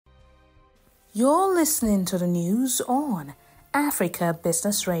You're listening to the news on Africa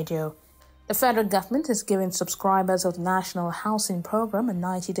Business Radio. The federal government is giving subscribers of the National Housing Program a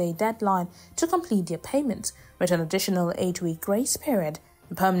 90-day deadline to complete their payments, with an additional 8-week grace period.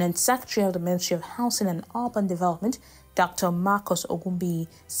 The Permanent Secretary of the Ministry of Housing and Urban Development, Dr. Marcus Ogunbiyi,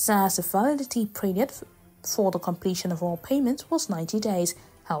 says the validity period for the completion of all payments was 90 days.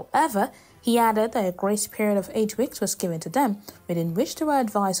 However, he added that a grace period of 8 weeks was given to them, within which they were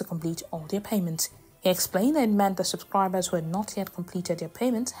advised to complete all their payments. He explained that it meant that subscribers who had not yet completed their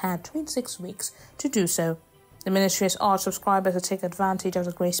payments had 26 weeks to do so. The ministry has urged subscribers to take advantage of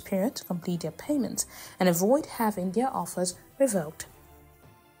the grace period to complete their payments and avoid having their offers revoked.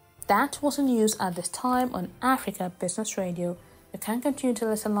 That was the news at this time on Africa Business Radio. You can continue to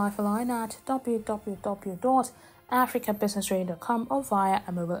listen live online at www.africabusinessradio.com or via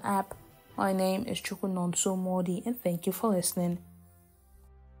a mobile app. My name is Chukwunonso Modi and thank you for listening.